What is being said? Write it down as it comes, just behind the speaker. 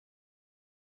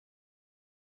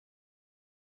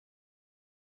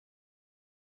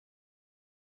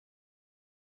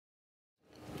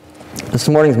This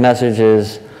morning's message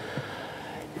is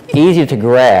easy to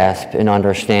grasp in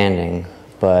understanding,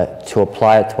 but to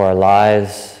apply it to our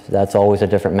lives, that's always a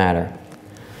different matter.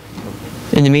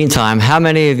 In the meantime, how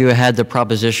many of you had the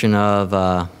proposition of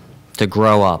to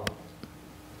grow up?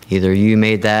 Either you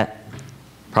made that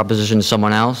proposition to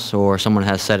someone else or someone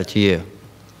has said it to you.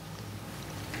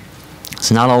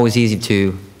 It's not always easy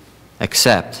to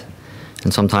accept,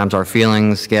 and sometimes our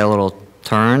feelings get a little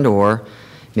turned, or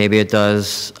maybe it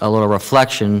does a little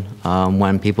reflection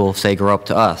when people say grow up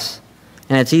to us.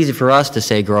 And it's easy for us to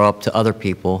say grow up to other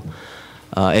people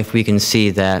if we can see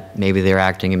that maybe they're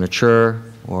acting immature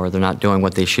or they're not doing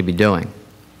what they should be doing.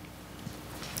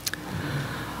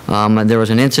 There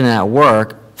was an incident at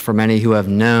work. For many who have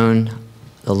known,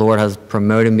 the Lord has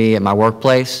promoted me at my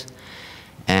workplace,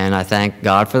 and I thank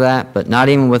God for that. But not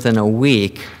even within a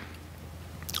week,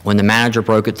 when the manager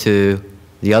broke it to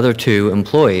the other two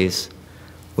employees,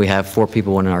 we have 4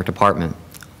 people in our department.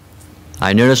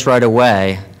 I noticed right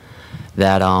away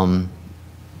that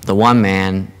the one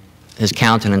man, his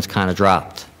countenance kind of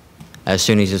dropped as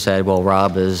soon as he said, well,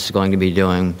 Rob is going to be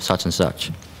doing such and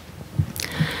such.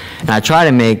 And I try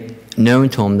to make known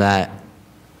to him that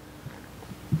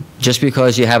just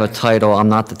because you have a title, I'm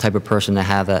not the type of person to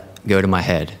have that go to my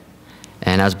head.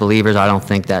 And as believers, I don't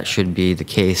think that should be the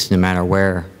case no matter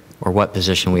where or what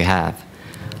position we have.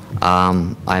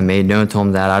 I made known to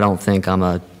him that I don't think I'm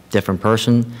a different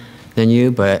person than you,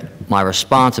 but my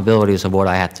responsibilities of what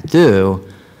I have to do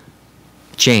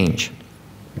change.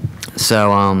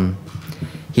 So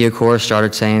he, of course,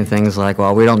 started saying things like,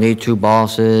 well, we don't need 2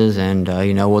 bosses, and,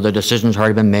 you know, well, the decision's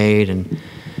already been made. And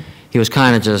he was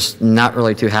kind of just not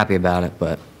really too happy about it,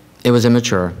 but it was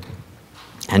immature.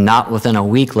 And not within a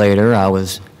week later, I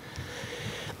was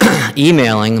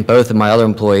emailing both of my other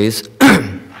employees,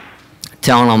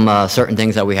 telling them certain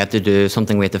things that we had to do,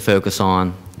 something we had to focus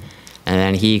on. And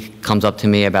then he comes up to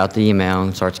me about the email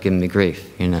and starts giving me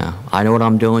grief. You know, I know what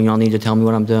I'm doing, you don't need to tell me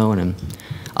what I'm doing. And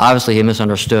obviously he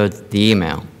misunderstood the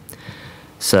email.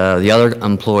 So the other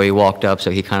employee walked up,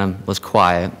 so he kind of was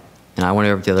quiet. And I went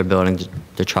over to the other building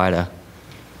to try to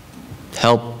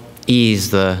help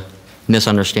ease the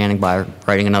misunderstanding by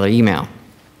writing another email.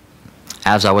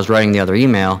 As I was writing the other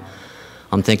email,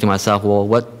 I'm thinking to myself, well,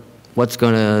 what's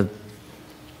going to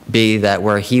be that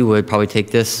where he would probably take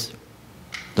this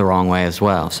the wrong way as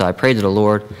well? So I prayed to the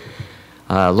Lord,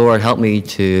 Lord, help me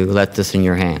to let this in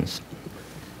your hands.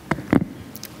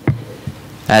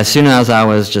 As soon as I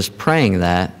was just praying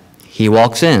that, he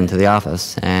walks into the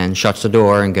office and shuts the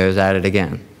door and goes at it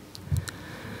again.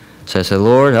 So I said,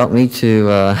 Lord, help me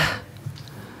to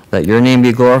let your name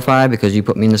be glorified because you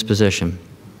put me in this position.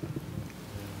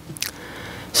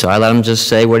 So I let him just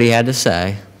say what he had to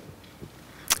say.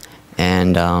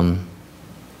 And a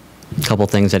couple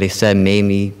things that he said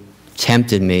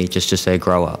tempted me just to say,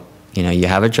 grow up. You know, you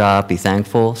have a job, be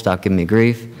thankful, stop giving me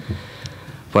grief.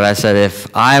 But I said,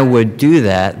 if I would do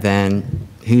that, then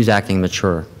who's acting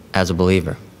mature as a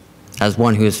believer, as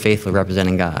one who is faithfully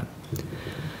representing God?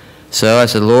 So I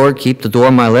said, Lord, keep the door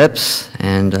on my lips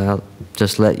and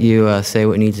just let you say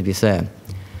what needs to be said.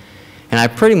 And I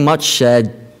pretty much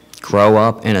said grow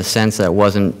up in a sense that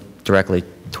wasn't directly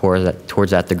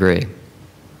towards that degree.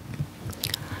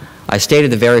 I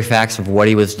stated the very facts of what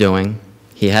he was doing.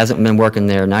 He hasn't been working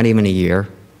there not even a year.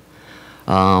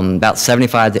 About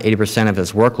 75 to 80% of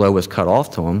his workload was cut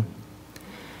off to him.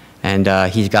 And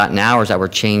he's gotten hours that were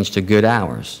changed to good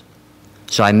hours.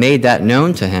 So I made that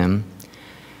known to him.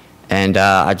 And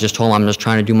I just told him I'm just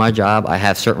trying to do my job. I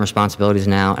have certain responsibilities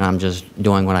now, and I'm just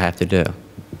doing what I have to do.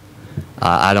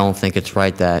 I don't think it's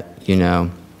right that, you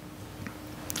know,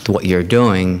 what you're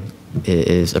doing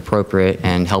is appropriate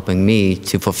and helping me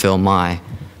to fulfill my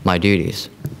duties.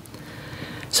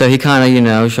 So he kind of, you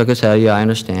know, shook his head, yeah, I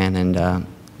understand, and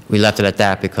we left it at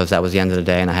that because that was the end of the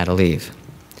day and I had to leave.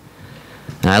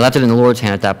 And I left it in the Lord's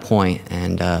hand at that point,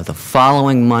 and the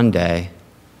following Monday,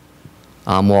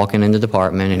 I'm walking in the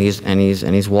department, and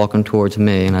he's walking towards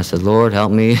me, and I said, Lord,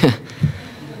 help me.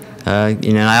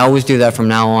 You know, I always do that from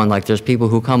now on. Like, there's people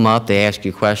who come up, they ask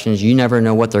you questions, you never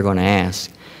know what they're going to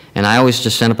ask. And I always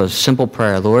just send up a simple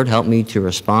prayer, Lord, help me to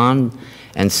respond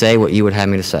and say what you would have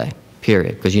me to say,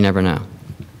 period, because you never know.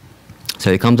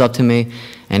 So he comes up to me,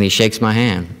 and he shakes my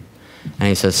hand, and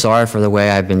he says, sorry for the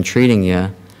way I've been treating you,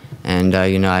 and,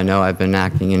 you know I've been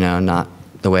acting, you know, not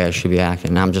the way I should be acting.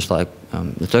 And I'm just like,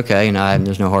 it's okay, you know,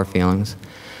 there's no hard feelings.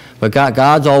 But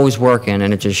God's always working,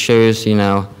 and it just shows, you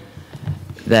know,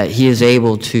 that he is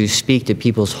able to speak to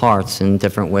people's hearts in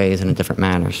different ways and in different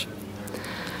manners.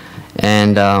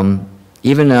 And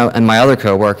even though, and my other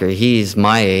coworker, he's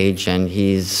my age, and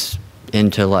he's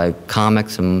into like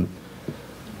comics and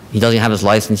he doesn't have his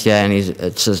license yet, and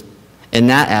it's just, in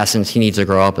that essence, he needs to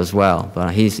grow up as well.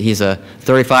 But he's a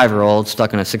 35-year-old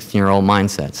stuck in a 16-year-old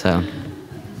mindset. So,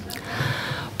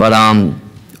 but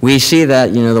we see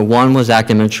that, you know, the one was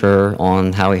acting mature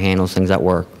on how he handles things at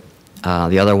work.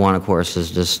 The other one, of course,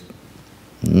 is just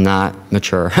not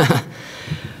mature.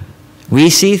 We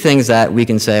see things that we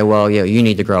can say, well, you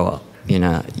need to grow up. You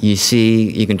know, you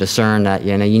can discern that,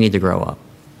 you know, you need to grow up.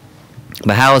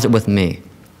 But how is it with me?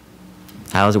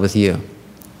 How is it with you?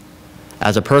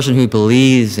 As a person who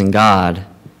believes in God,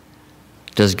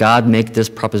 does God make this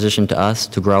proposition to us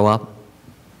to grow up?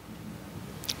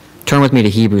 Turn with me to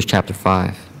Hebrews chapter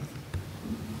 5.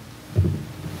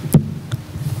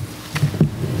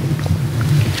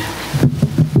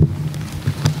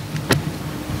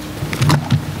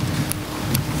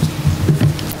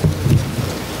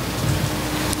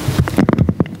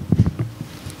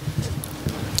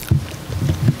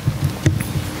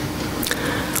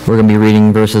 We're going to be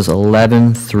reading verses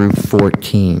 11 through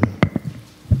 14.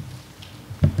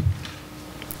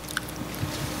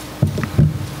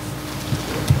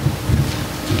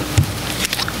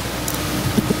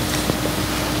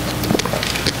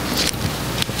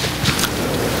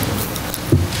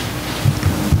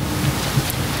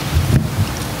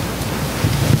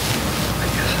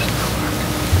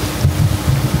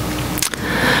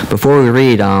 Before we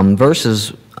read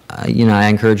verses, you know, I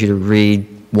encourage you to read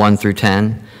 1 through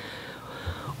 10.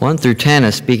 1 through 10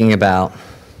 is speaking about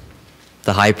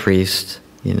the high priest,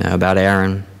 you know, about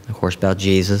Aaron, of course, about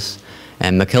Jesus,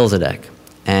 and Melchizedek.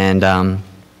 And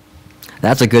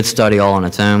that's a good study all on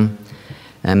its own.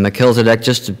 And Melchizedek,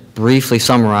 just to briefly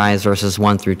summarize verses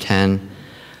 1 through 10,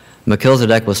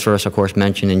 Melchizedek was first, of course,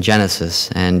 mentioned in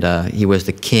Genesis, and he was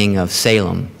the king of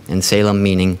Salem, and Salem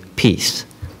meaning peace.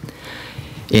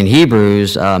 In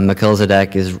Hebrews,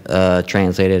 Melchizedek is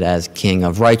translated as king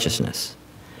of righteousness.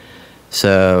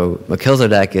 So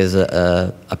Melchizedek is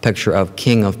a picture of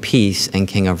king of peace and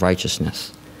king of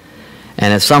righteousness.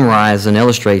 And it summarizes and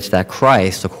illustrates that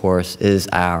Christ, of course, is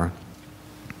our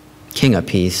king of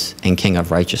peace and king of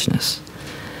righteousness.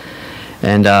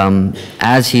 And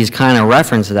as he's kind of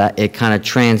referenced that, it kind of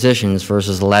transitions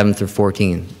verses 11 through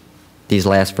 14, these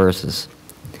last verses.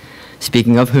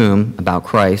 Speaking of whom, about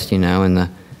Christ, you know, and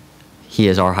he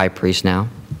is our high priest now,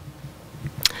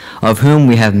 of whom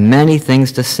we have many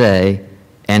things to say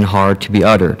and hard to be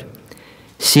uttered,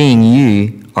 seeing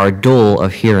ye are dull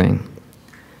of hearing.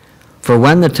 For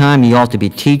when the time ye ought to be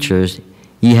teachers,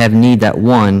 ye have need that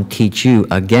one teach you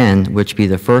again, which be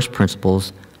the first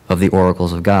principles of the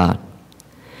oracles of God,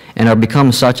 and are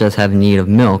become such as have need of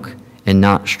milk and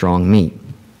not strong meat.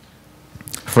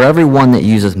 For every one that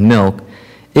uses milk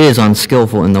is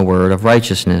unskillful in the word of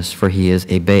righteousness, for he is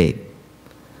a babe.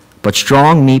 But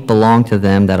strong meat belong to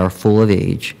them that are full of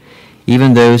age,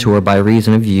 even those who are by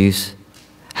reason of use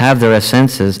have their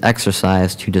senses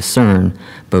exercised to discern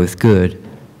both good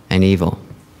and evil.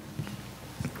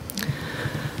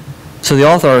 So the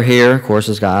author here, of course,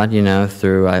 is God, you know,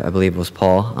 through, I believe it was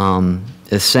Paul,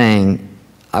 is saying,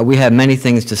 we have many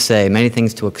things to say, many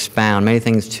things to expound, many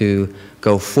things to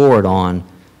go forward on.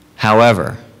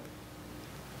 However,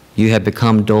 you have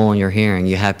become dull in your hearing.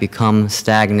 You have become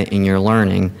stagnant in your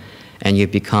learning, and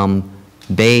you've become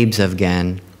babes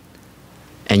again,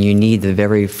 and you need the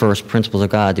very first principles of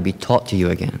God to be taught to you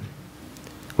again,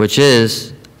 which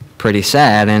is pretty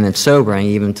sad, and it's sobering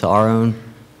even to our own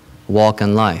walk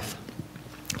in life.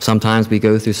 Sometimes we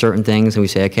go through certain things and we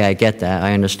say, okay, I get that,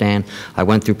 I understand. I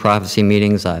went through prophecy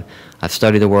meetings, I've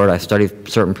studied the Word, I've studied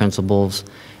certain principles,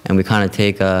 and we kind of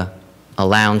take a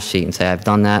lounge seat and say, I've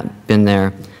done that, been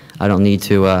there, I don't need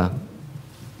to,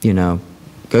 you know,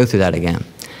 go through that again.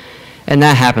 And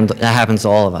that happens to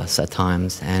all of us at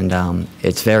times, and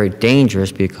it's very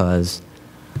dangerous because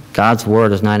God's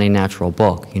Word is not a natural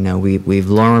book. You know, we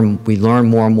learn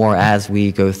more and more as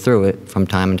we go through it from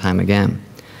time and time again.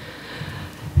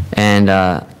 And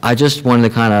I just wanted to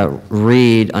kind of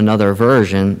read another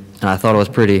version, and I thought it was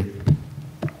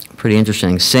pretty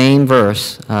interesting. Same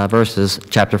verses,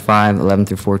 chapter 5, 11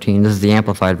 through 14. This is the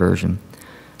Amplified version.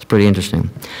 It's pretty interesting.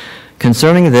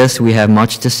 Concerning this we have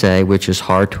much to say, which is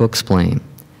hard to explain,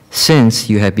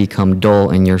 since you have become dull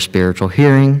in your spiritual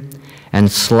hearing, and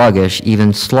sluggish,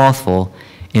 even slothful,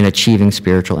 in achieving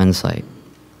spiritual insight.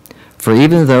 For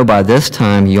even though by this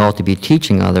time you ought to be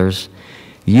teaching others,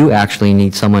 you actually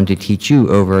need someone to teach you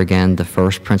over again the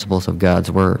first principles of God's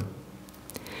Word.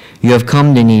 You have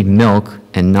come to need milk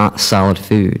and not solid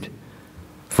food.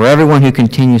 For everyone who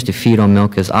continues to feed on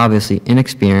milk is obviously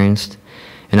inexperienced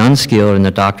and unskilled in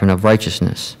the doctrine of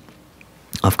righteousness,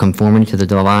 of conformity to the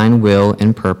divine will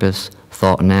and purpose,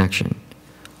 thought and action.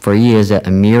 for he is a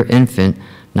mere infant,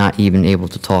 not even able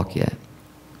to talk yet.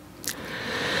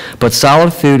 But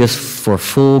solid food is for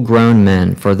full-grown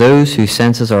men, for those whose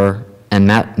senses and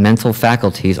mental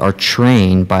faculties are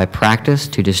trained by practice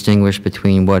to distinguish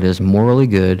between what is morally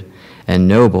good and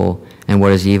noble and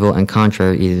what is evil and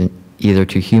contrary either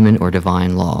to human or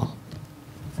divine law.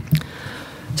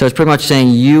 So it's pretty much saying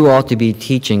you ought to be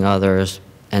teaching others,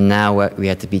 and now we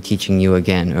have to be teaching you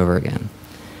again, over again.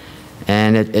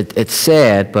 And it's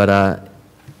sad, but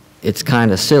it's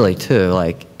kind of silly too.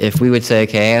 Like if we would say,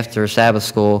 okay, after Sabbath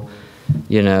school,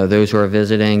 you know, those who are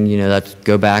visiting, you know, let's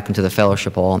go back into the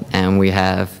fellowship hall, and we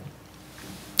have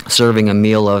serving a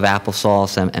meal of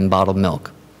applesauce and bottled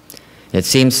milk. It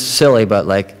seems silly, but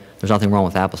like there's nothing wrong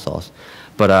with applesauce.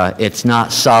 But it's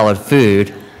not solid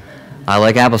food. I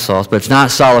like applesauce, but it's not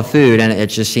solid food, and it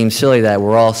just seems silly that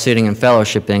we're all sitting and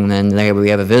fellowshipping, and then we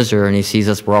have a visitor, and he sees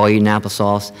us, we're all eating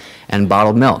applesauce and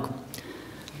bottled milk.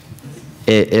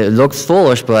 It looks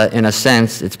foolish, but in a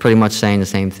sense, it's pretty much saying the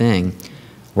same thing.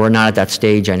 We're not at that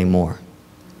stage anymore.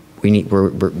 We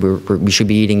should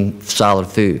be eating solid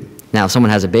food. Now, if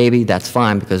someone has a baby, that's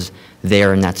fine because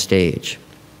they're in that stage.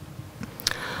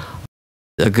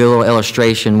 A good little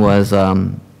illustration was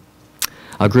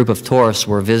a group of tourists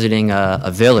were visiting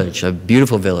a village, a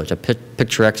beautiful village, a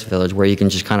picturesque village where you can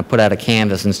just kind of put out a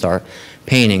canvas and start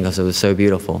painting because it was so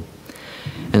beautiful.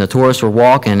 And the tourists were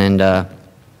walking, and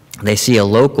they see a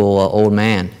local old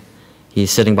man. He's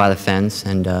sitting by the fence,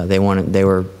 and they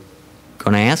were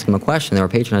going to ask him a question. They were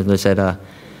patronizing. They said,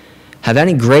 have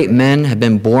any great men have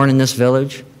been born in this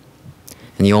village?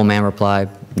 And the old man replied,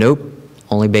 nope,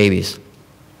 only babies.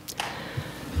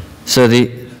 So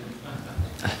did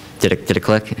it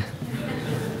click?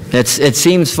 It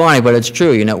seems funny, but it's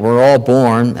true. You know, we're all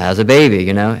born as a baby,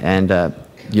 you know, and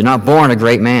you're not born a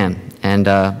great man. And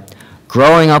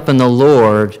growing up in the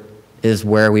Lord is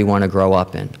where we want to grow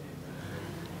up in.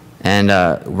 And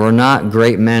we're not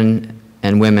great men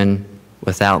and women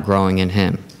without growing in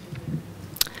Him.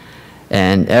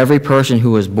 And every person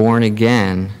who is born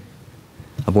again,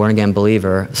 a born-again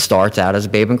believer, starts out as a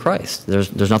babe in Christ.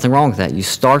 There's nothing wrong with that. You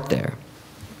start there.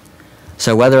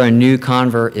 So whether a new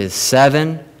convert is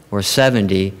 7 or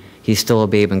 70, he's still a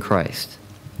babe in Christ.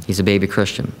 He's a baby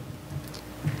Christian.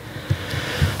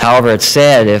 However, it's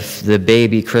sad if the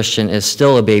baby Christian is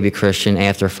still a baby Christian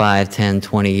after 5, 10,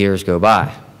 20 years go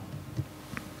by.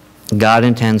 God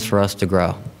intends for us to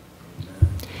grow.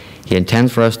 He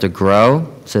intends for us to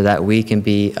grow so that we can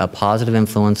be a positive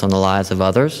influence on the lives of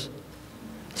others,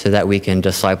 so that we can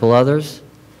disciple others,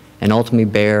 and ultimately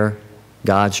bear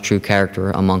God's true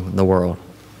character among the world.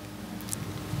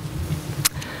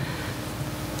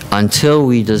 Until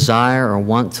we desire or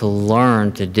want to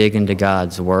learn to dig into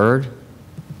God's Word,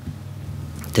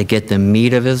 to get the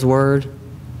meat of His Word,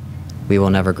 we will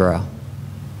never grow.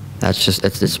 It's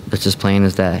just plain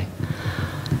as day.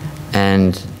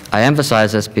 And I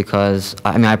emphasize this because,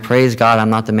 I praise God I'm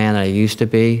not the man that I used to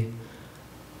be,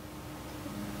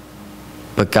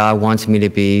 but God wants me to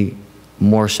be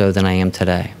more so than I am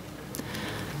today.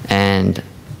 And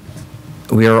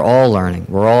we are all learning.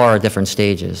 We're all at different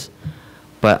stages.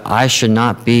 But I should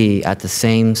not be at the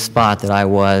same spot that I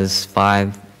was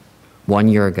 1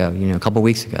 year ago, you know, a couple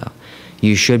weeks ago.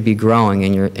 You should be growing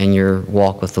in your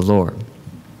walk with the Lord.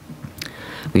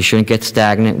 We shouldn't get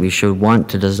stagnant. We should want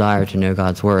to desire to know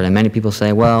God's Word. And many people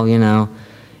say, well, you know,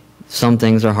 some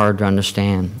things are hard to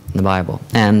understand in the Bible.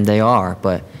 And they are,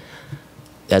 but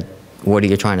what are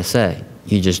you trying to say?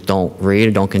 You just don't read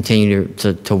or don't continue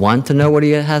to want to know what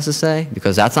He has to say?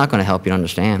 Because that's not going to help you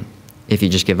understand if you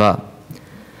just give up.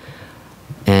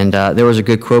 And there was a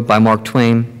good quote by Mark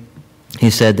Twain. He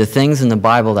said, the things in the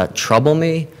Bible that trouble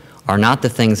me are not the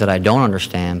things that I don't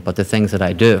understand, but the things that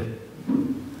I do.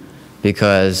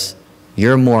 Because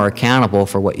you're more accountable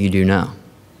for what you do know.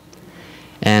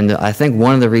 And I think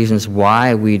one of the reasons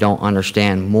why we don't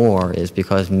understand more is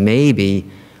because maybe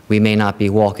we may not be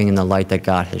walking in the light that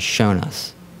God has shown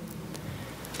us.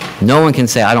 No one can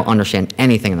say, I don't understand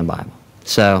anything in the Bible.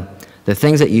 So the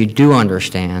things that you do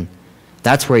understand,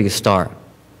 that's where you start.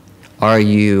 Are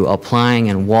you applying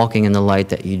and walking in the light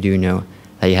that you do know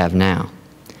that you have now?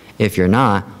 If you're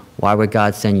not, why would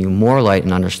God send you more light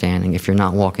and understanding if you're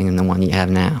not walking in the one you have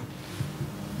now?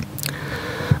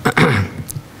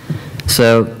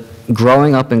 So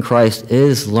growing up in Christ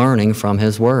is learning from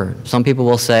His Word. Some people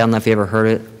will say, I don't know if you ever heard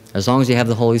it, as long as you have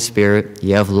the Holy Spirit,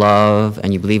 you have love,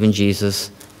 and you believe in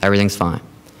Jesus, everything's fine.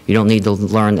 You don't need to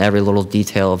learn every little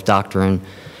detail of doctrine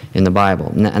in the Bible.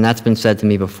 And that's been said to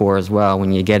me before as well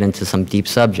when you get into some deep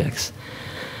subjects.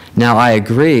 Now, I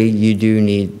agree you do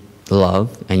need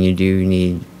love, and you do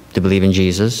need to believe in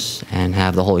Jesus and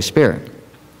have the Holy Spirit.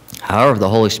 However, the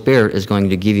Holy Spirit is going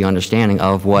to give you understanding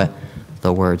of what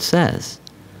the Word says,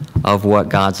 of what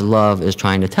God's love is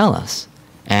trying to tell us,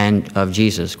 and of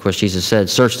Jesus. Of course, Jesus said,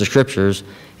 search the Scriptures,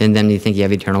 in them you think you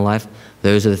have eternal life.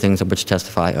 Those are the things which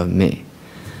testify of me.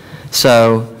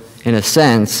 So, in a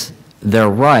sense, they're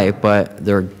right, but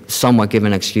they're somewhat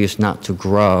given an excuse not to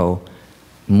grow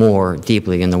more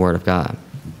deeply in the Word of God.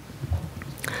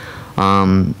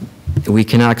 We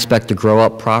cannot expect to grow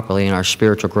up properly in our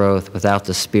spiritual growth without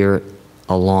the Spirit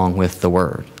along with the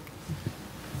Word.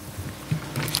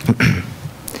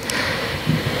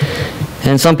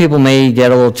 And some people may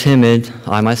get a little timid,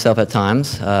 I myself at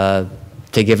times, to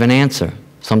give an answer.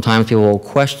 Sometimes people will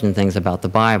question things about the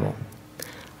Bible.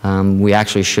 We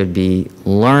actually should be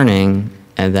learning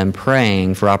and then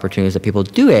praying for opportunities that people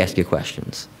do ask you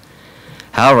questions.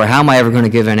 However, how am I ever going to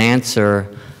give an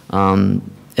answer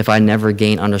if I never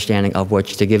gain understanding of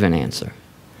which to give an answer?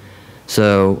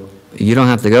 So you don't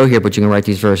have to go here, but you can write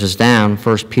these verses down.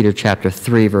 1 Peter chapter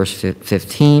 3, verse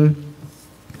 15.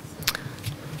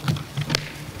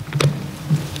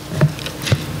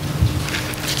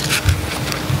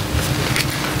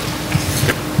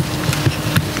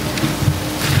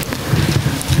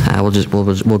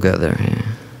 We'll go there. Yeah.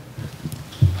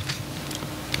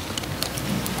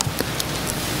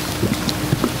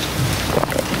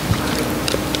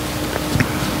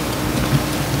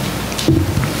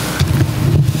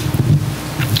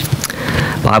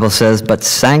 Bible says, but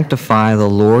sanctify the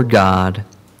Lord God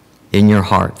in your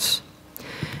hearts,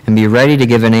 and be ready to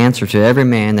give an answer to every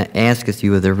man that asketh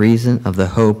you of the reason of the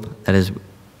hope that is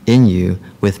in you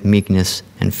with meekness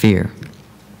and fear.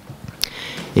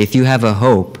 If you have a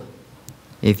hope,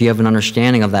 if you have an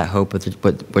understanding of that hope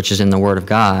which is in the Word of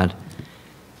God,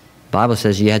 the Bible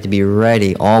says you have to be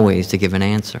ready always to give an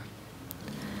answer.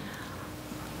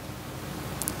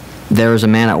 There was a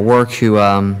man at work who,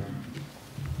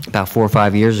 about 4 or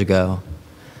 5 years ago,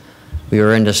 we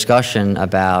were in discussion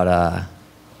about, I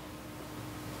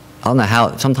don't know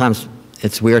how, sometimes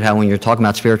it's weird how when you're talking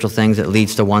about spiritual things, it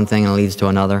leads to one thing and it leads to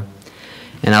another.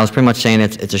 And I was pretty much saying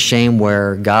it's a shame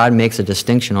where God makes a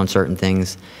distinction on certain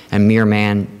things and mere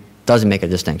man doesn't make a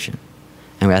distinction.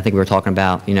 And I think we were talking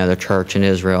about, the church in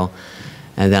Israel.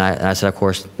 And then I said, of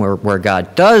course, where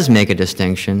God does make a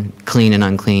distinction, clean and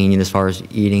unclean, as far as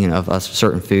eating of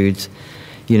certain foods,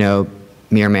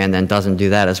 mere man then doesn't do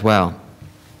that as well.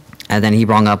 And then he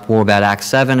brought up more about Acts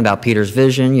 7, about Peter's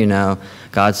vision.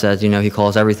 God says, he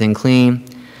calls everything clean.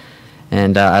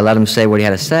 And I let him say what he had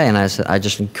to say, and I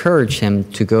just encouraged him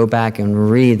to go back and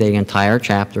read the entire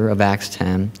chapter of Acts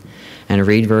 10 and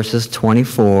read verses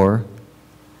 28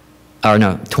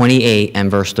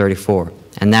 and verse 34.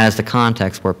 And that is the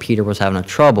context where Peter was having a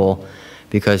trouble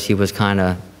because he was kind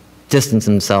of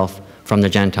distancing himself from the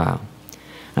Gentile.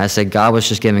 And I said God was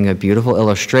just giving a beautiful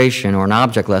illustration or an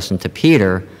object lesson to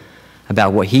Peter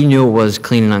about what he knew was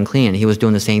clean and unclean. He was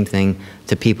doing the same thing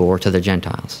to people or to the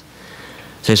Gentiles.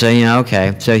 So he said,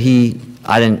 okay. So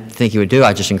I didn't think he would do it.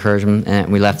 I just encouraged him,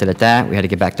 and we left it at that. We had to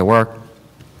get back to work.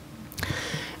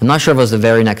 I'm not sure if it was the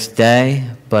very next day,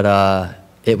 but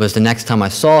it was the next time I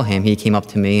saw him. He came up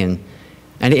to me, and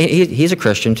he's a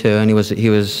Christian too, and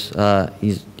he's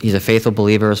a faithful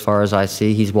believer as far as I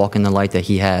see. He's walking the light that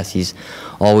he has. He's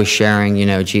always sharing,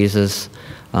 Jesus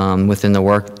within the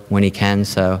work when he can.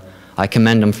 So I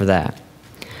commend him for that.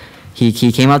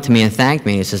 He came up to me and thanked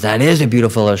me. He says, that is a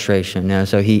beautiful illustration.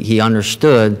 So he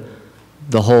understood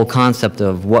the whole concept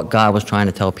of what God was trying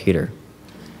to tell Peter.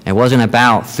 It wasn't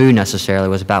about food necessarily. It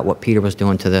was about what Peter was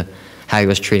doing to how he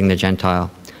was treating the Gentile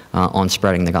on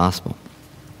spreading the gospel.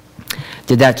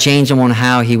 Did that change him on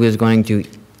how he was going to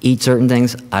eat certain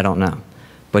things? I don't know.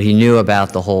 But he knew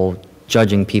about the whole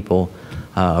judging people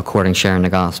according to sharing the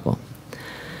gospel.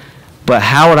 But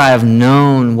how would I have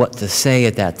known what to say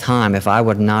at that time if I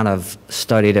would not have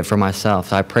studied it for myself?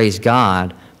 So I praise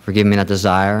God for giving me that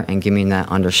desire and giving me that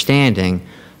understanding,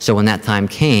 so when that time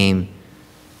came,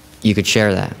 you could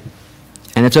share that.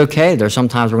 And it's okay. There's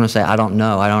sometimes we're going to say, I don't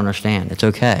know, I don't understand. It's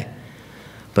okay.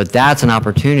 But that's an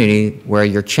opportunity where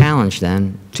you're challenged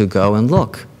then to go and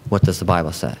look, what does the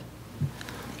Bible say?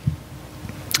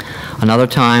 Another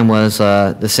time was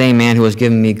the same man who was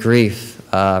giving me grief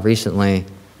recently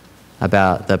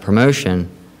about the promotion.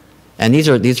 And these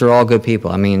are all good people.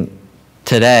 I mean,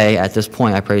 today, at this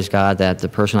point, I praise God that the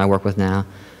person I work with now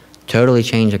totally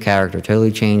changed the character,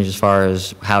 totally changed as far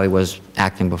as how he was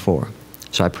acting before.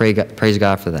 So I praise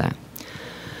God for that.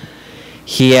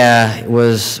 He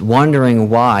was wondering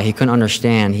why. He couldn't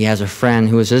understand. He has a friend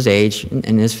who was his age,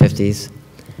 in his 50s,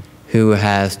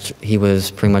 he was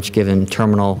pretty much given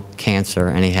terminal cancer,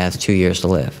 and he has 2 years to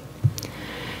live.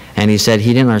 And he said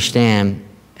he didn't understand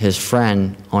his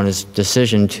friend on his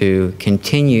decision to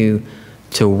continue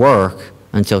to work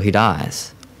until he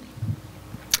dies.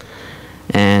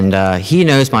 And he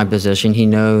knows my position. He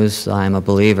knows I'm a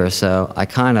believer. So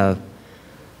the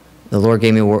Lord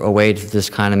gave me a way to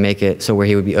just kind of make it so where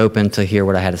he would be open to hear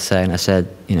what I had to say. And I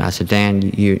said, Dan,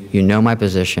 you know my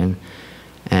position.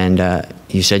 And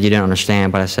you said you didn't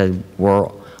understand, but I said,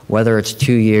 whether it's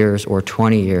 2 years or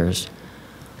 20 years,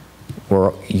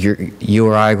 you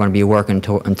or I are going to be working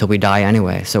until we die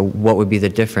anyway. So what would be the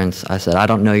difference? I said, I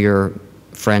don't know your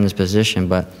friend's position,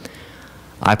 but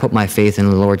I put my faith in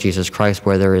the Lord Jesus Christ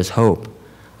where there is hope.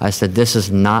 I said, this is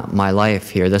not my life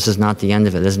here. This is not the end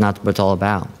of it. This is not what it's all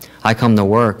about. I come to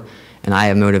work, and I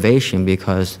have motivation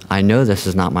because I know this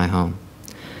is not my home.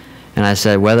 And I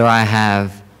said, whether I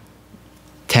have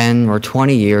 10 or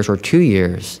 20 years or 2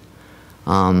 years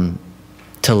to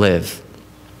live,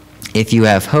 if you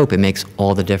have hope, it makes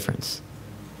all the difference.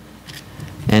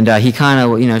 And he kind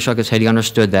of, shook his head. He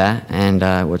understood that,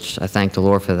 and which I thank the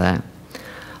Lord for that.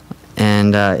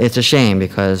 And it's a shame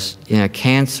because,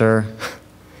 cancer,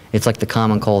 it's like the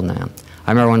common cold now.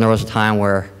 I remember when there was a time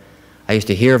where I used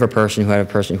to hear of a person who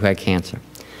had cancer.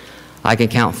 I can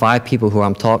count 5 people who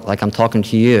I'm talking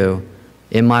to you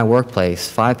in my workplace,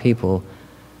 5 people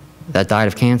that died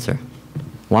of cancer.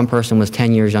 One person was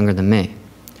 10 years younger than me.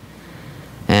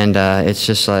 And it's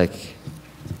just like,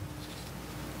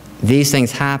 these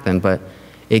things happen, but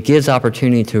it gives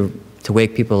opportunity to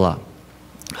wake people up.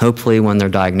 Hopefully when they're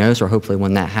diagnosed, or hopefully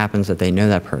when that happens that they know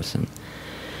that person.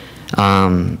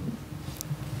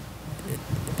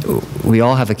 We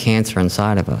all have a cancer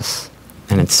inside of us,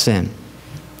 and it's sin.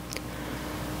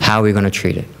 How are we going to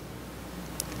treat it?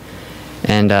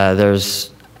 And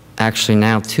there's actually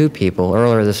now 2 people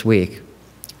earlier this week.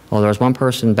 Well, there was one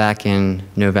person back in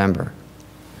November.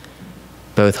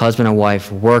 Both husband and wife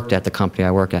worked at the company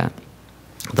I work at.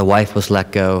 The wife was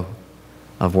let go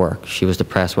of work. She was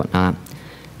depressed, whatnot.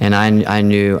 And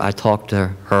I talked to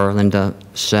her, Linda,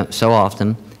 so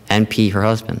often, and Pete, her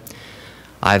husband.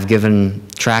 I've given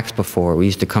tracts before. We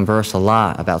used to converse a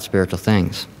lot about spiritual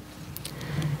things.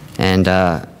 And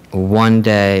one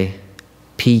day,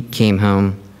 Pete came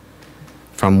home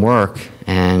from work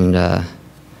and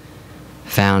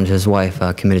found his wife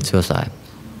committed suicide.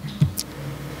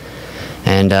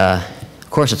 And of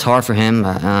course, it's hard for him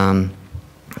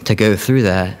to go through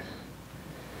that.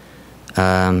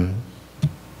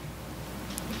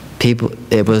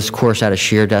 It was, of course, out of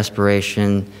sheer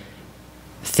desperation,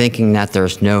 thinking that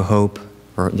there's no hope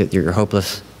or that you're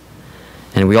hopeless.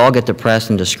 And we all get depressed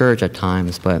and discouraged at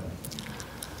times, but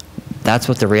that's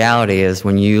what the reality is.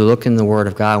 When you look in the Word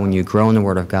of God, when you grow in the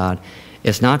Word of God,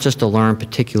 it's not just to learn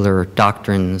particular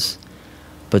doctrines,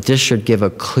 but this should give a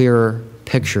clearer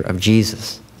picture of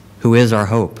Jesus, who is our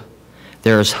hope.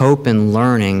 There is hope in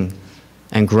learning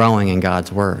and growing in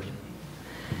God's Word.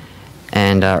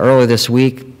 And earlier this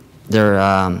week,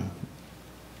 the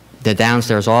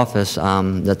downstairs office,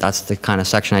 that's the kind of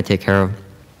section I take care of.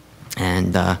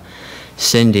 And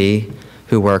Cindy,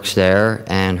 who works there,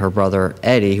 and her brother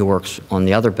Eddie, who works on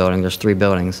the other building, there's 3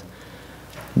 buildings,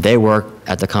 they work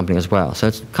at the company as well. So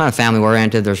it's kind of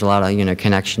family-oriented. There's a lot of,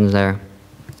 connections there.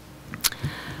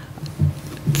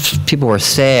 People were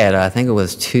sad, I think it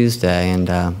was Tuesday, and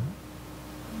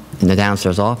in the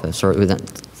downstairs office, or it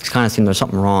kind of seemed there was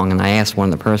something wrong, and I asked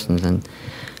one of the persons, and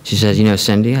she says, you know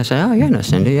Cindy? I said, oh, yeah, I know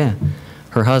Cindy, yeah.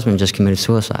 Her husband just committed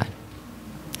suicide,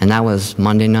 and that was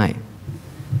Monday night.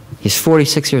 He's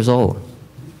 46 years old,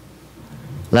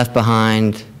 left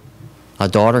behind a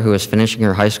daughter who was finishing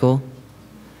her high school,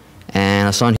 and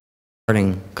a son who was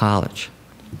starting college.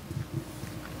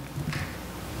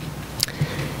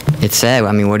 It's sad.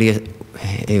 I mean, what do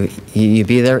you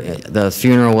be there? The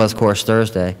funeral was, of course,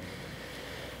 Thursday.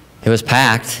 It was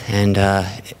packed, and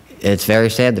it's very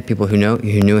sad that people who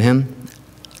knew him,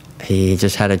 he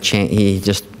just had a chance. He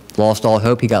just lost all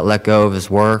hope. He got let go of his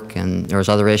work, and there was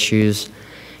other issues.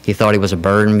 He thought he was a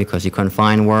burden because he couldn't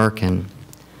find work, and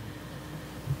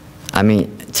I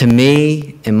mean, to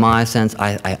me, in my sense,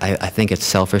 I think it's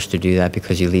selfish to do that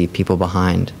because you leave people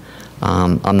behind.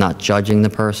 I'm not judging the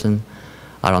person.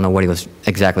 I don't know what he was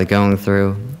exactly going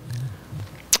through.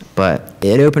 But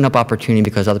it opened up opportunity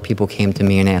because other people came to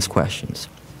me and asked questions.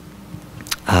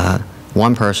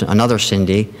 One person, another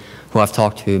Cindy, who I've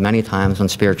talked to many times on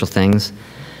spiritual things,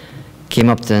 came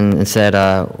up and said,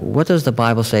 what does the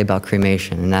Bible say about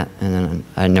cremation? And then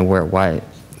I didn't know why it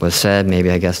was said,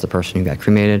 maybe I guess the person who got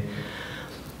cremated.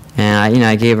 And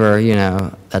I gave her,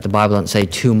 that the Bible doesn't say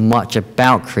too much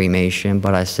about cremation,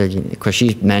 but I said, because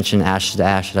she mentioned ashes to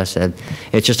ashes, I said,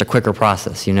 it's just a quicker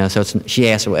process, So she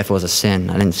asked if it was a sin.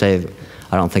 I didn't say,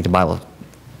 I don't think the Bible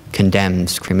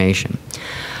condemns cremation.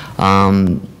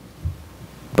 But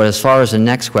as far as the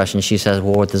next question, she says,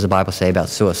 well, what does the Bible say about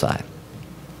suicide?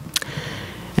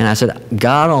 And I said,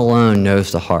 God alone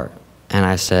knows the heart. And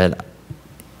I said,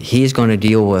 He's going to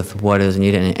deal with what is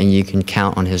needed, and you can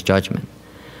count on His judgment.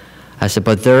 I said,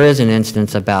 but there is an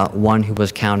instance about one who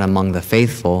was counted among the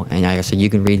faithful, and I said,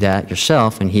 you can read that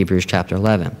yourself in Hebrews chapter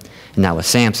 11, and that was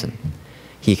Samson.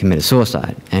 He committed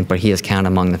suicide, but he is counted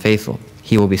among the faithful.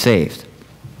 He will be saved.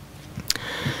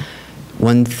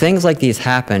 When things like these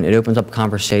happen, it opens up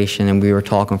conversation, and we were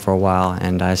talking for a while,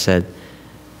 and I said,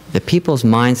 the people's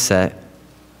mindset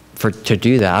to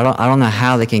do that, I don't know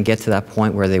how they can get to that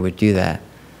point where they would do that,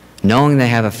 knowing they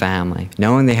have a family,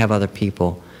 knowing they have other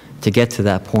people, to get to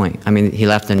that point. I mean, he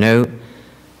left a note.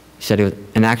 He said he was,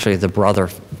 and actually the brother-in-law,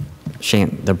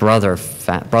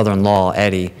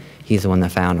 Eddie, he's the one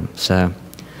that found him. So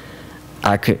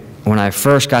when I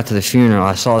first got to the funeral,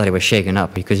 I saw that he was shaken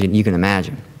up, because you can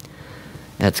imagine.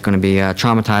 That's going to be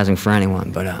traumatizing for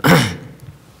anyone. But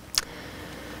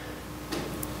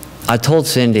I told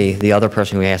Cindy, the other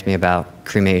person who asked me about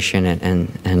cremation and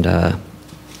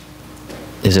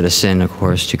is it a sin, of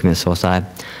course, to commit suicide.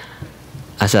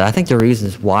 I said, I think the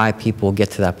reasons why people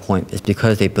get to that point is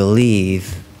because they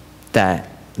believe that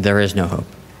there is no hope.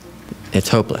 It's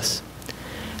hopeless.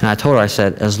 And I told her, I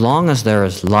said, as long as there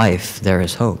is life, there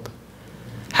is hope.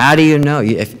 How do you know?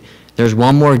 If there's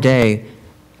one more day,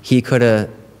 he could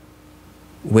have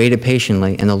waited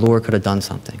patiently, and the Lord could have done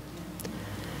something.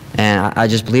 And I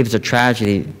just believe it's a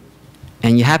tragedy.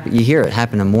 And you hear it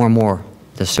happening more and more,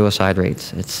 the suicide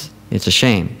rates. It's a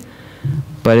shame.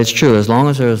 But it's true, as long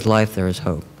as there is life, there is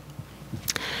hope.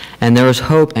 And there is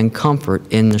hope and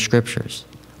comfort in the Scriptures.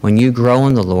 When you grow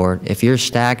in the Lord, if you're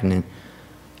stagnant,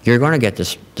 you're going to get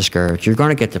discouraged, you're going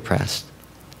to get depressed,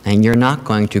 and you're not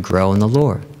going to grow in the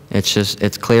Lord.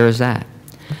 It's clear as that.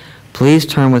 Please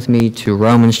turn with me to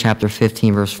Romans chapter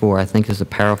 15, verse 4. I think is a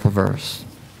powerful verse.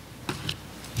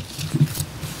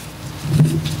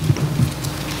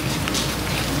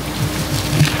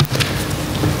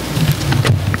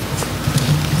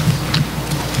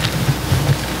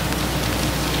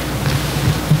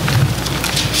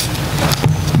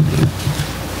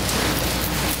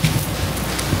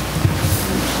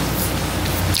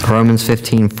 Romans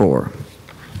 15:4.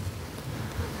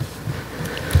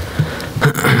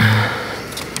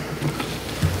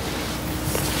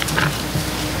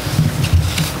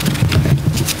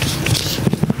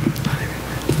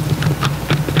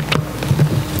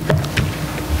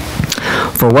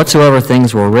 For whatsoever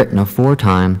things were written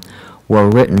aforetime were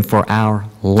written for our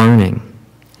learning,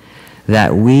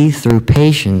 that we through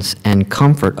patience and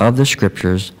comfort of the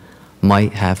Scriptures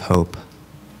might have hope.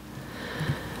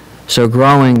 So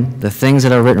growing, the things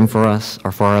that are written for us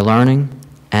are for our learning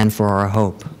and for our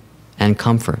hope and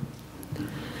comfort.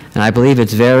 And I believe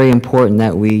it's very important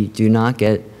that we do not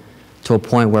get to a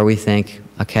point where we think,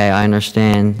 okay, I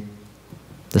understand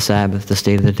the Sabbath, the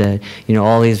state of the dead,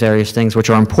 all these various things which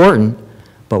are important,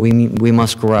 but we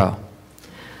must grow.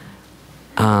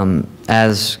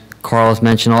 As Carl has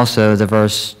mentioned also, the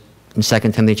verse in 2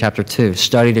 Timothy chapter 2,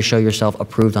 study to show yourself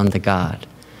approved unto God.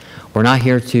 We're not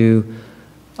here to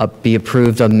be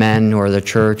approved of men or the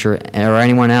church or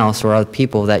anyone else or other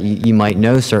people that you might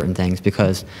know certain things,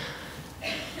 because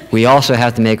we also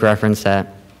have to make reference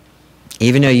that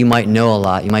even though you might know a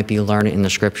lot, you might be learning in the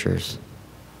Scriptures,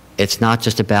 it's not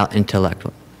just about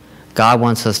intellectual. God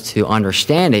wants us to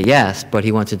understand it, yes, but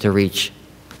He wants it to reach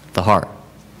the heart.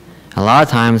 A lot of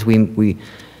times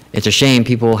it's a shame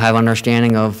people have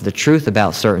understanding of the truth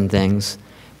about certain things,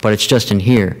 but it's just in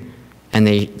here. And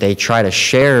they try to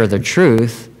share the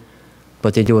truth,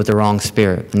 but they do it with the wrong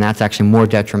spirit, and that's actually more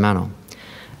detrimental.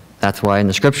 That's why in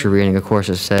the Scripture reading, of course,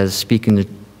 it says, speaking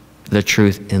the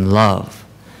truth in love.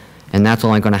 And that's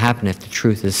only going to happen if the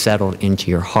truth is settled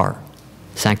into your heart.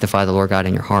 Sanctify the Lord God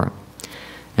in your heart.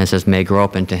 And it says, may grow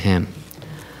up into Him.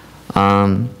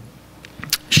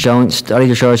 Study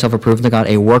to show yourself approved to God,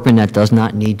 a workman that does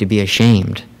not need to be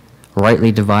ashamed,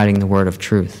 rightly dividing the word of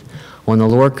truth. When the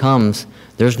Lord comes,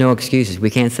 there's no excuses.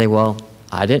 We can't say, well,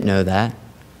 I didn't know that.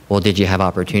 Well, did you have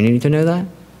opportunity to know that?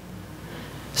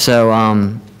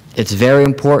 So it's very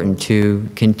important to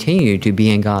continue to be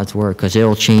in God's Word, because it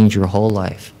will change your whole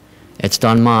life. It's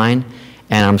done mine,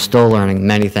 and I'm still learning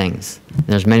many things.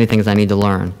 There's many things I need to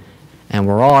learn. And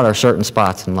we're all at our certain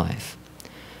spots in life.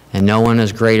 And no one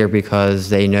is greater because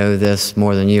they know this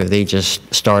more than you. They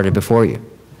just started before you.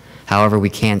 However, we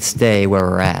can't stay where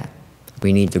we're at.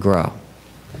 We need to grow.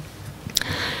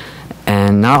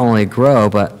 And not only grow,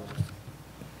 but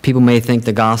people may think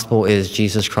the gospel is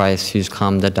Jesus Christ who's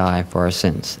come to die for our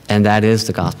sins. And that is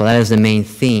the gospel. That is the main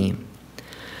theme.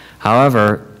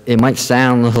 However, it might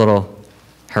sound a little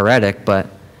heretic, but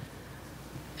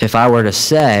if I were to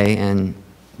say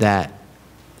that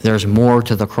there's more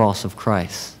to the cross of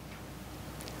Christ,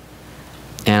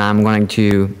 and I'm going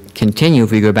to continue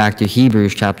if we go back to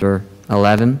Hebrews chapter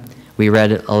 11. We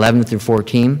read 11 through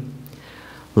 14.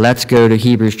 Let's go to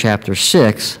Hebrews chapter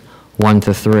 6, 1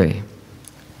 to 3.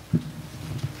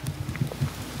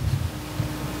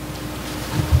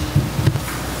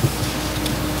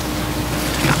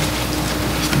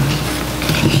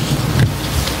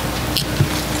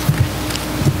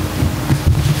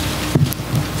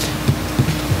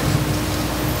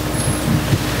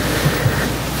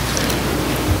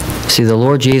 See, the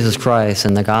Lord Jesus Christ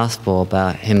and the gospel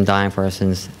about him dying for our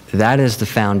sins, that is the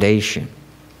foundation.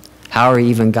 However,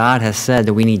 even God has said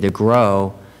that we need to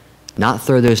grow, not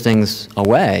throw those things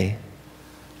away,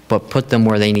 but put them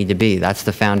where they need to be. That's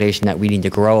the foundation that we need to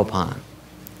grow upon.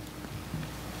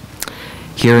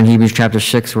 Here in Hebrews chapter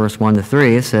 6, verse 1 to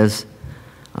 3, it says,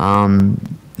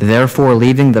 Therefore,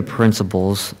 leaving the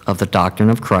principles of the doctrine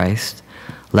of Christ,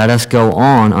 let us go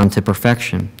on unto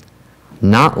perfection,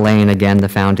 not laying again the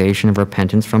foundation of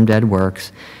repentance from dead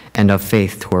works and of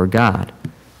faith toward God,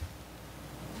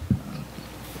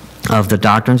 of the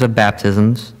doctrines of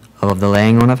baptisms, of the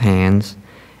laying on of hands,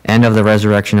 and of the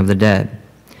resurrection of the dead,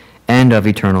 and of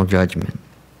eternal judgment.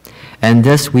 And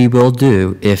this we will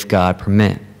do if God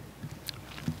permit.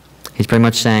 He's pretty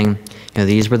much saying,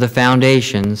 these were the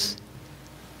foundations.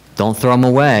 Don't throw them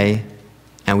away,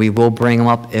 and we will bring them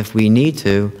up if we need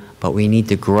to, but we need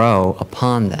to grow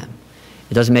upon them.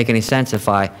 It doesn't make any sense if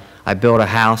I build a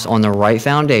house on the right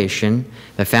foundation,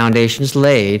 the foundation's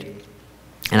laid,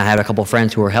 and I have a couple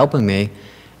friends who are helping me,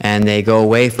 and they go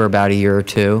away for about a year or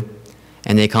two,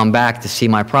 and they come back to see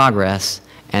my progress,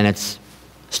 and it's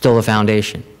still a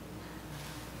foundation.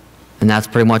 And that's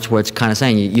pretty much what it's kind of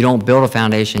saying. You don't build a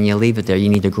foundation, you leave it there. You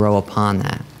need to grow upon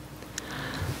that.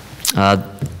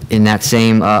 In that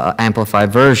same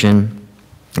amplified version,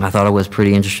 I thought it was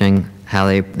pretty interesting how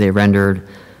they rendered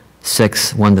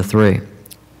 6, 1 to 3.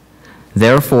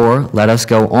 Therefore, let us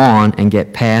go on and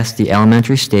get past the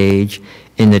elementary stage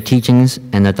in the teachings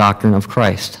and the doctrine of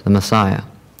Christ, the Messiah,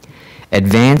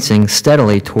 advancing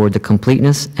steadily toward the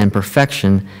completeness and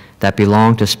perfection that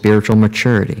belong to spiritual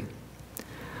maturity.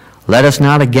 Let us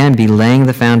not again be laying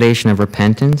the foundation of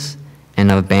repentance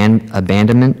and of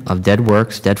abandonment of dead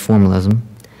works, dead formalism,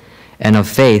 and of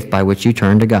faith by which you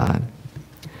turn to God.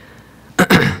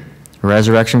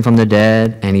 Resurrection from the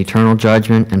dead, and eternal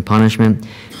judgment and punishment,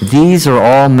 these are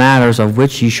all matters of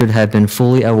which you should have been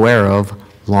fully aware of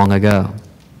long ago.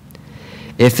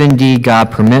 If indeed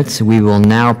God permits, we will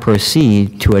now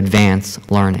proceed to advance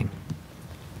learning.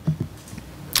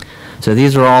 So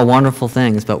these are all wonderful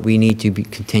things, but we need to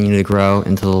continue to grow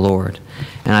into the Lord.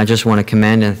 And I just want to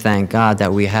commend and thank God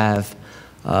that we have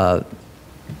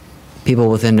people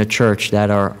within the church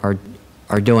that are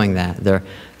doing that.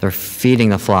 They're feeding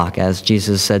the flock, as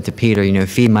Jesus said to Peter,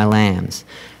 feed my lambs.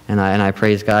 And I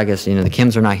praise God. I guess, the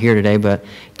Kims are not here today, but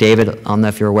David, I don't know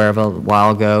if you're aware of, a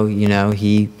while ago,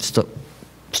 he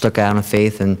stuck out in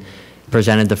faith and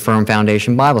presented the Firm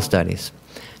Foundation Bible studies.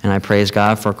 And I praise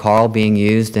God for Carl being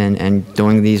used and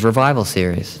doing these revival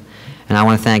series. And I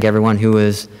want to thank everyone who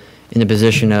is in the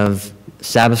position of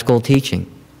Sabbath school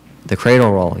teaching, the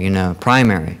cradle roll,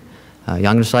 primary,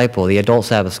 young disciple, the adult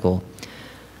Sabbath school.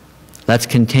 Let's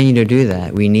continue to do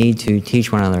that. We need to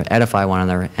teach one another, edify one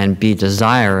another, and be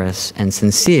desirous and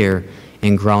sincere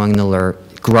in growing in the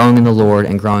Lord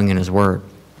and growing in His Word.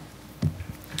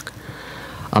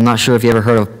 I'm not sure if you ever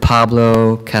heard of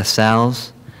Pablo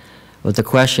Casals, but the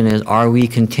question is, are we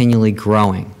continually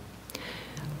growing?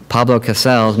 Pablo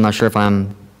Casals, I'm not sure if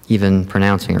I'm even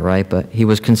pronouncing it right, but he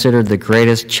was considered the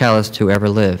greatest cellist who ever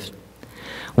lived.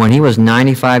 When he was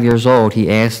 95 years old,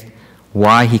 he asked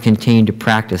why he continued to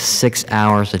practice 6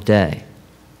 hours a day.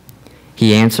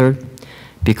 He answered,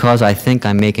 because I think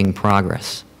I'm making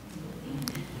progress.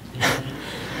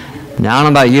 Now, I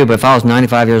don't know about you, but if I was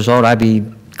 95 years old, I'd be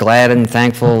glad and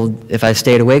thankful if I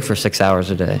stayed awake for 6 hours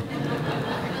a day.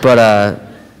 But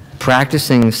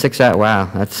practicing 6 hours,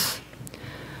 wow,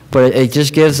 but it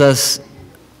just gives us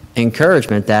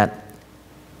encouragement that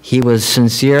he was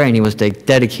sincere and he was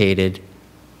dedicated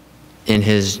in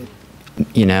his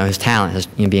his talent,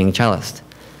 being a cellist.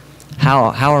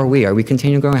 How are we? Are we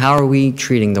continuing growing? How are we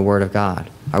treating the Word of God?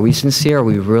 Are we sincere? Are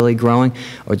we really growing?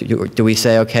 Or do we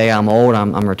say, okay, I'm old,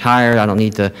 I'm retired, I don't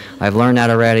need to, I've learned that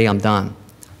already, I'm done?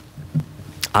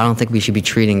 I don't think we should be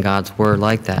treating God's word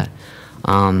like that.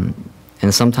 And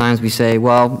sometimes we say,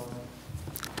 well,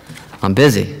 I'm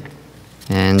busy.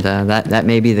 And that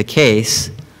may be the case.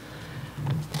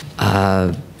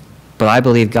 But I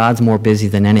believe God's more busy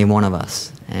than any one of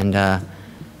us. And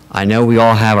I know we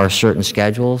all have our certain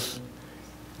schedules,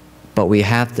 but we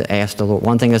have to ask the Lord.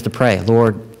 One thing is to pray,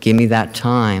 Lord, give me that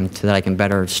time so that I can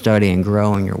better study and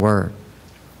grow in your word.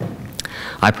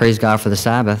 I praise God for the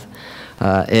Sabbath.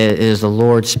 It is the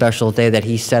Lord's special day that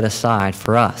he set aside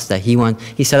for us, that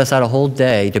he set aside a whole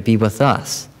day to be with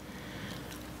us.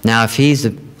 Now, if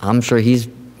I'm sure he's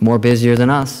more busier than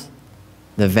us.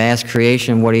 The vast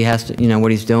creation, what he has to,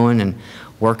 what he's doing and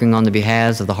working on the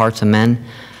behalves of the hearts of men.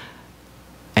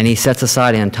 And he sets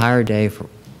aside an entire day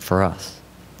for us.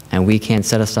 And we can't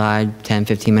set aside 10,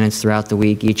 15 minutes throughout the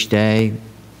week, each day,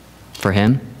 for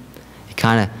him. It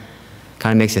kind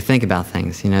of makes you think about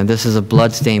things. This is a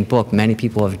blood-stained book. Many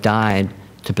people have died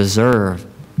to preserve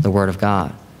the Word of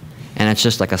God. And it's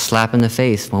just like a slap in the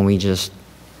face when we just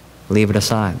leave it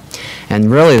aside.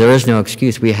 And really, there is no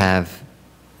excuse. We have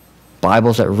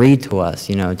Bibles that read to us,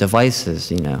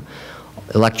 devices,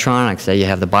 electronics, that you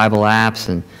have the Bible apps,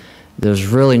 and there's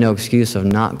really no excuse of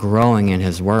not growing in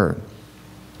his word.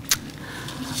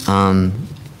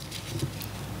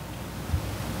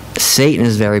 Satan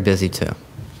is very busy too.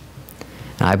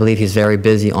 And I believe he's very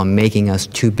busy on making us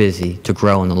too busy to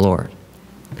grow in the Lord.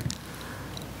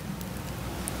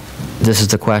 This is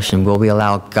the question. Will we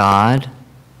allow God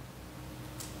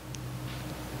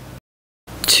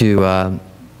to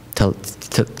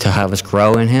have us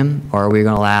grow in him, or are we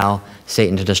going to allow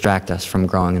Satan to distract us from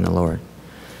growing in the Lord?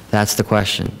 That's the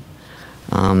question.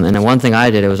 And the one thing I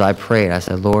did was I prayed. I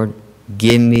said, Lord,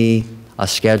 give me a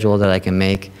schedule that I can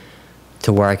make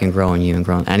to where I can grow in you and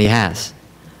grow. And he has.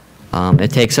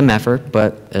 It takes some effort,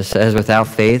 but it says without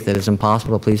faith it is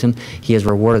impossible to please him. He has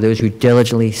rewarded those who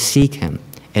diligently seek him.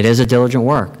 It is a diligent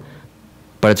work,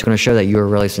 but it's going to show that you are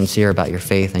really sincere about your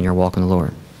faith and your walk in the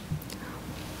Lord.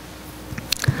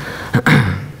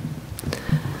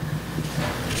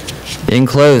 In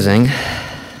closing,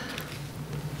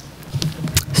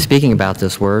 speaking about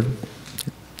this word,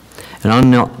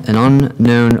 an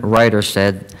unknown writer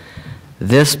said,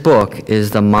 "This book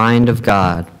is the mind of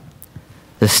God,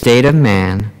 the state of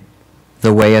man,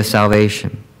 the way of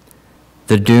salvation,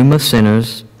 the doom of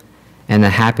sinners, and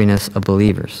the happiness of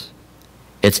believers.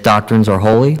 Its doctrines are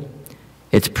holy,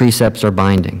 its precepts are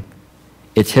binding,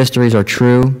 its histories are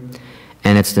true,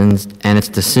 and its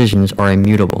decisions are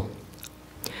immutable.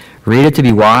 Read it to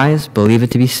be wise, believe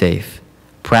it to be safe,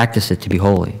 practice it to be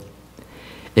holy.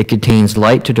 It contains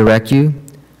light to direct you,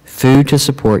 food to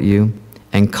support you,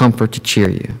 and comfort to cheer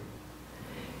you.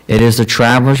 It is the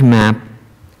traveler's map,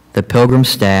 the pilgrim's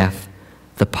staff,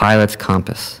 the pilot's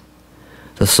compass,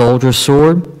 the soldier's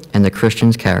sword, and the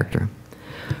Christian's character.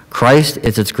 Christ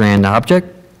is its grand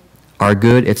object, our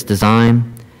good its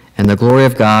design, and the glory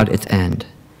of God its end.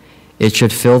 It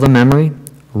should fill the memory,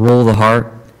 rule the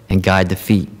heart, and guide the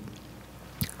feet.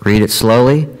 Read it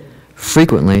slowly,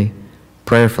 frequently,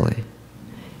 prayerfully.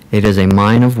 It is a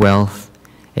mine of wealth,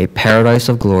 a paradise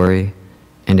of glory,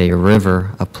 and a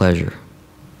river of pleasure."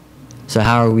 So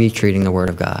how are we treating the Word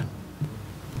of God?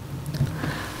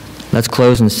 Let's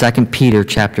close in 2 Peter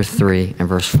chapter 3 and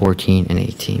verse 14 and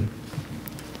 18.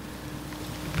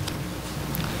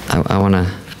 I want to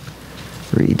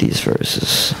read these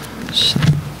verses.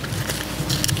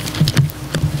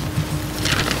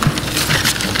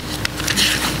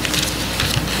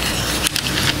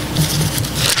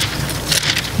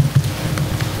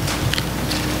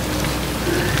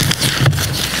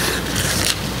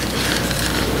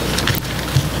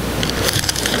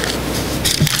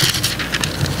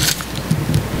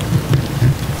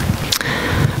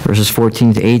 Verses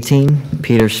 14 to 18,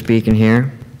 Peter's speaking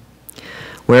here.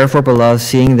 "Wherefore, beloved,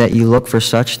 seeing that ye look for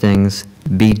such things,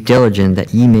 be diligent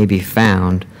that ye may be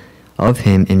found of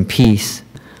him in peace,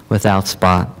 without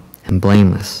spot, and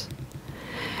blameless.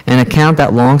 And account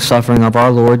that long-suffering of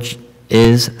our Lord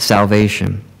is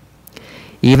salvation,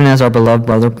 even as our beloved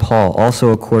brother Paul,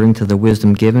 also according to the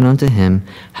wisdom given unto him,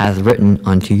 hath written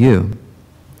unto you.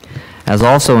 As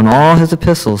also in all his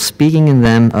epistles, speaking in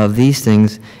them of these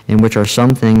things, in which are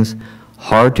some things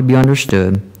hard to be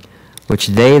understood, which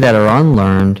they that are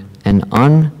unlearned and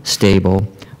unstable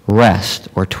wrest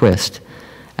or twist,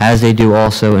 as they do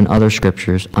also in other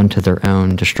scriptures, unto their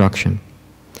own destruction.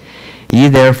 Ye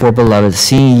therefore, beloved,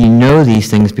 seeing ye know these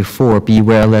things before,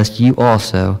 beware lest you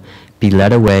also be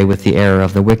led away with the error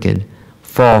of the wicked,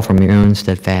 fall from your own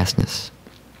steadfastness.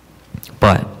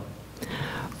 but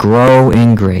grow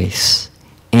in grace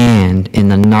and in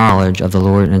the knowledge of the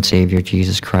Lord and Savior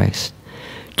Jesus Christ.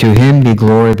 To him be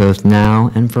glory both now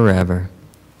and forever.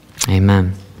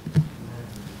 Amen.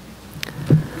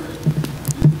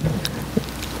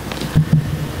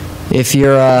 If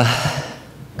your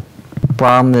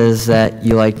problem is that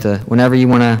you like to, whenever you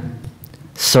want to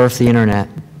surf the internet,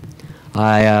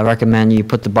 I recommend you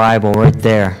put the Bible right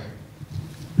there.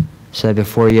 So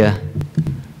before you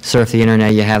surf the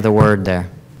internet, you have the Word there.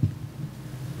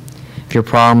 If your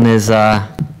problem is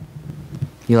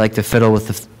you like to fiddle with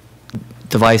the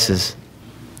devices,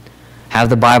 have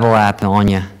the Bible app on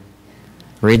you.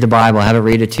 Read the Bible, have it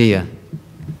read it to you.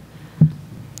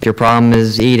 If your problem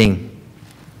is eating,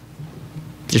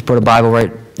 just put a Bible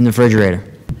right in the refrigerator.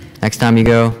 Next time you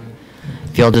go, if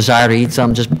you feel a desire to eat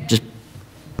something, just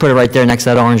put it right there next to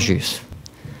that orange juice.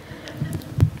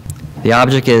 The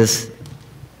object is,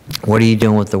 what are you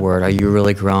doing with the Word? Are you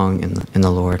really growing in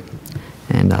the Lord?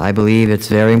 And I believe it's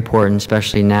very important,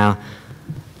 especially now.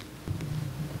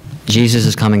 Jesus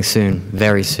is coming soon,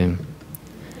 very soon.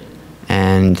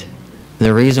 And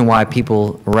the reason why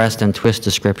people wrest and twist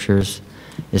the Scriptures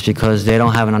is because they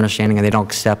don't have an understanding and they don't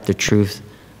accept the truth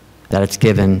that it's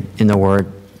given in the Word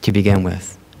to begin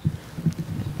with.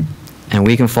 And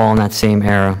we can fall in that same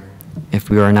error if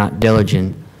we are not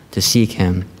diligent to seek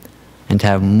Him and to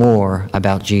have more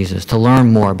about Jesus, to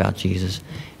learn more about Jesus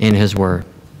in His Word.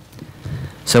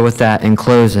 So with that, in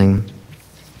closing,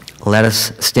 let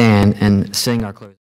us stand and sing our closing.